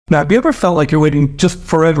Now, have you ever felt like you're waiting just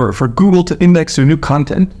forever for Google to index your new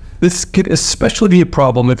content? This could especially be a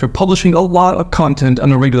problem if you're publishing a lot of content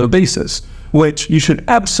on a regular basis, which you should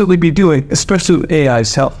absolutely be doing, especially with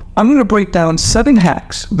AI's help. I'm going to break down 7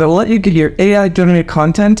 hacks that will let you get your AI-generated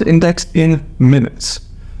content indexed in minutes.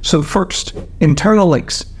 So first, internal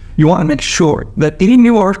links. You want to make sure that any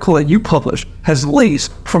new article that you publish has links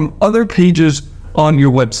from other pages on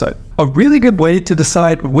your website. A really good way to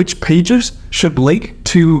decide which pages should link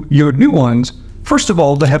to your new ones, first of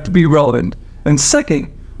all, they have to be relevant. And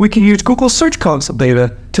second, we can use Google Search Console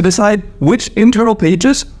data to decide which internal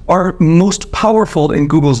pages are most powerful in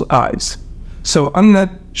Google's eyes. So I'm going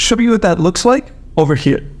to show you what that looks like over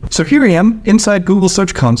here. So here I am inside Google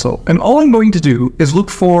Search Console, and all I'm going to do is look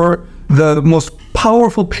for the most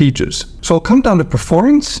powerful pages. So I'll come down to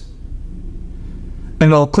Performance,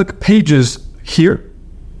 and I'll click Pages here.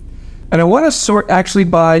 And I want to sort actually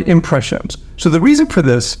by impressions. So the reason for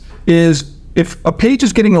this is if a page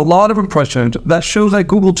is getting a lot of impressions, that shows that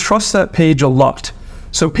Google trusts that page a lot.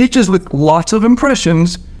 So pages with lots of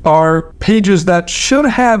impressions are pages that should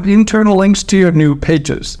have internal links to your new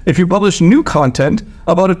pages. If you publish new content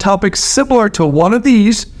about a topic similar to one of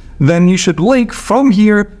these, then you should link from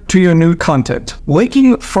here to your new content.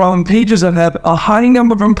 Linking from pages that have a high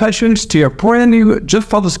number of impressions to your brand new just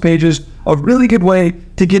published pages, a really good way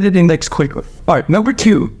to get it indexed quickly. All right, number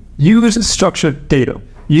 2, use structured data.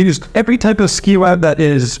 Use every type of schema that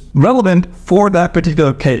is relevant for that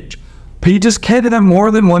particular page. Pages can have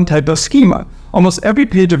more than one type of schema. Almost every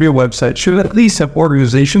page of your website should at least have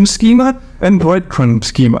organization schema and breadcrumb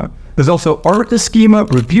schema. There's also artist schema,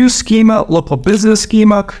 review schema, local business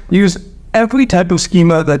schema. Use every type of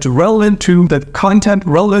schema that's relevant to the content,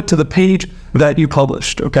 relevant to the page that you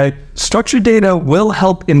published, okay? Structured data will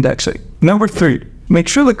help indexing. Number 3, make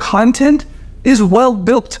sure the content is well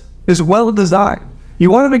built, is well designed. You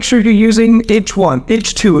want to make sure you're using H1,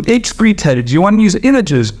 H2, H3 tags. You want to use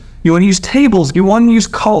images. You want to use tables. You want to use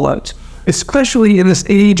callouts. Especially in this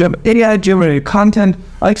age of AI-generated content,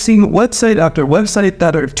 I've seen website after website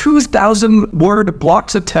that are 2,000-word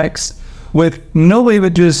blocks of text with no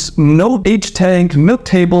images, no H tags, no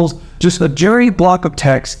tables, just a generic block of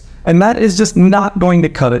text, and that is just not going to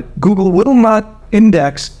cut it. Google will not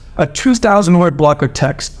index a 2,000-word block of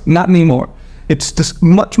text, not anymore. It's just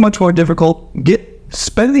much, much more difficult.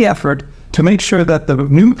 Spend the effort to make sure that the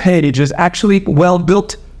new page is actually well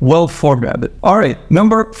built, well formatted. All right,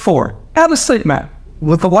 number 4, add a sitemap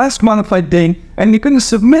with the last modified date, and you're going to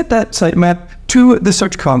submit that sitemap to the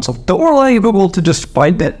Search Console. Don't rely on Google to just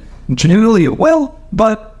find it. Generally it will,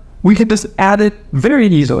 but we can just add it very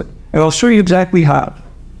easily, and I'll show you exactly how.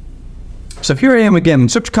 So here I am again in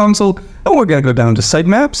Search Console, and we're going to go down to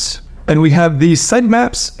Sitemaps. And we have these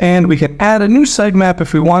sitemaps, and we can add a new sitemap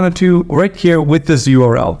if we wanted to right here with this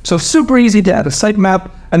URL. So super easy to add a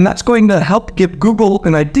sitemap, and that's going to help give Google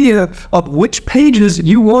an idea of which pages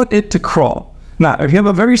you want it to crawl. Now, if you have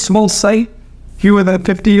a very small site, fewer than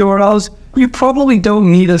 50 URLs, you probably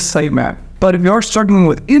don't need a sitemap. But if you are struggling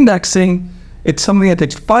with indexing, it's something that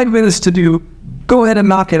takes 5 minutes to do. Go ahead and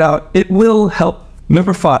knock it out. It will help.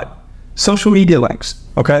 Number 5, social media links.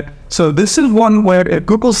 Okay, so this is one where if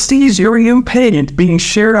Google sees your new page being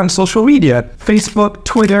shared on social media, Facebook,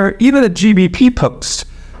 Twitter, even a GBP post,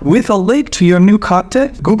 with a link to your new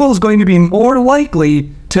content, Google is going to be more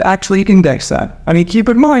likely to actually index that. I mean, keep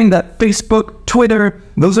in mind that Facebook, Twitter,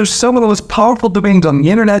 those are some of the most powerful domains on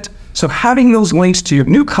the internet, so having those links to your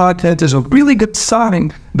new content is a really good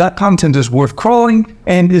sign that content is worth crawling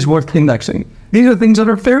and is worth indexing. These are things that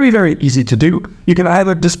are very, very easy to do. You can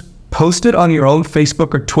either just post it on your own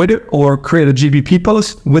Facebook or Twitter, or create a GBP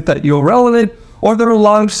post with that URL in it, or there are a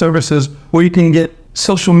lot of services where you can get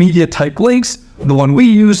social media type links. The one we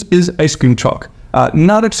use is Ice Cream Truck.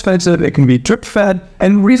 Not expensive, it can be drip fed,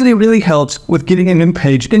 and really, really helps with getting a new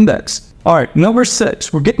page index. All right, number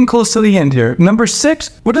 6, we're getting close to the end here. Number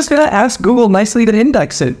 6, we're just gonna ask Google nicely to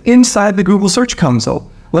index it inside the Google Search Console.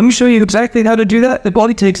 Let me show you exactly how to do that. It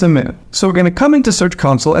only takes a minute. So we're going to come into Search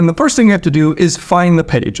Console, and the first thing you have to do is find the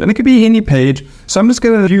page. And it could be any page. So I'm just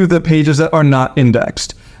going to view the pages that are not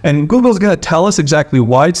indexed. And Google's going to tell us exactly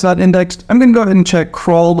why it's not indexed. I'm going to go ahead and check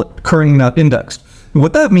crawled, currently not indexed. And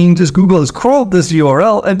what that means is Google has crawled this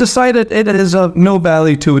URL and decided it is of no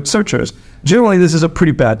value to its searchers. Generally, this is a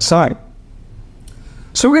pretty bad sign.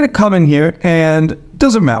 So we're going to come in here, and it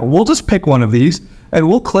doesn't matter. We'll just pick one of these, and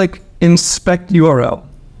we'll click Inspect URL.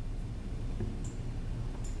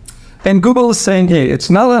 And Google is saying, hey, it's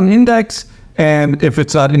not on index, and if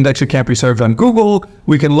it's not indexed, it can't be served on Google.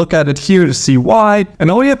 We can look at it here to see why, and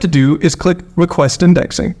all you have to do is click Request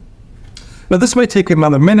Indexing. Now, this might take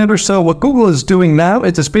another minute or so. What Google is doing now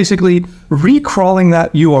is just basically recrawling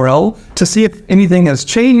that URL to see if anything has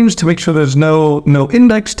changed, to make sure there's no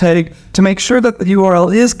index tag, to make sure that the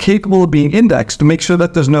URL is capable of being indexed, to make sure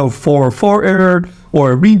that there's no 404 error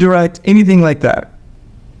or a redirect, anything like that.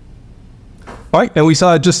 All right, and we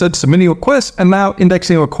saw it just said submitting a request and now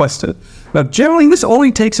indexing requested. Now, generally, this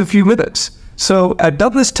only takes a few minutes. So I've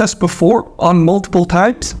done this test before on multiple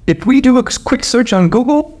times. If we do a quick search on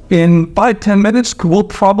Google, in 5-10 minutes, we'll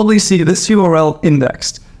probably see this URL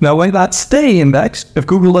indexed. Now, why not stay indexed if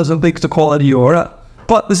Google doesn't think it's a quality URL?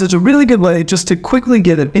 But this is a really good way just to quickly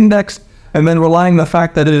get it indexed and then relying on the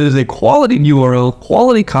fact that it is a quality URL,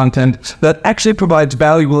 quality content that actually provides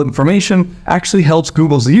valuable information, actually helps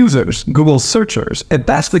Google's users, Google's searchers. If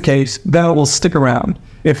that's the case, then it will stick around.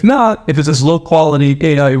 If not, if it's this low quality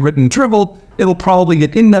AI written drivel, it'll probably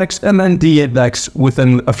get indexed and then de-indexed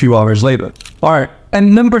within a few hours later. All right.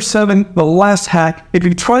 And number 7, the last hack, if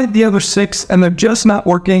you tried the other 6 and they're just not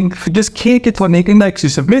working, you just can't get to an index, you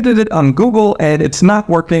submitted it on Google and it's not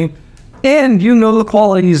working, and you know the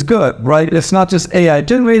quality is good, right? It's not just AI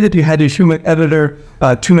generated, you had your human editor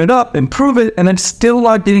tune it up, improve it, and it's still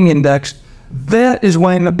not getting indexed. That is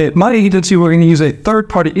when at my agency, we're going to use a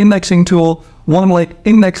third-party indexing tool, one like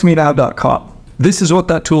indexmenow.com. This is what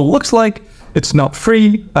that tool looks like. It's not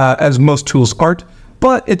free, as most tools aren't,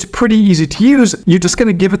 but it's pretty easy to use. You're just going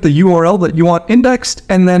to give it the URL that you want indexed,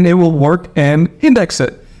 and then it will work and index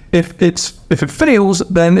it. If it fails,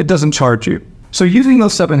 then it doesn't charge you. So using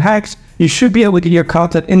those 7 hacks, you should be able to get your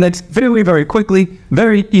content indexed very, very quickly,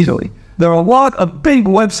 very easily. There are a lot of big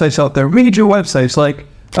websites out there, major websites like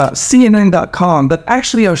CNN.com that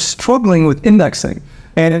actually are struggling with indexing.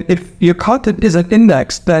 And if your content isn't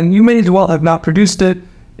indexed, then you may as well have not produced it.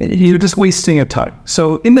 You're just wasting your time.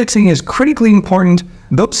 So indexing is critically important.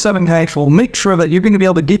 Those 7 hacks will make sure that you're going to be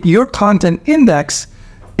able to get your content indexed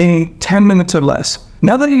in 10 minutes or less.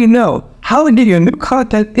 Now that you know how to get your new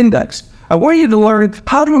content indexed, I want you to learn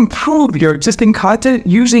how to improve your existing content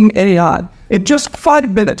using AI. In just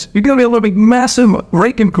 5 minutes, you're going to be able to make massive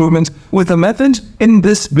rank improvements with the methods in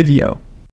this video.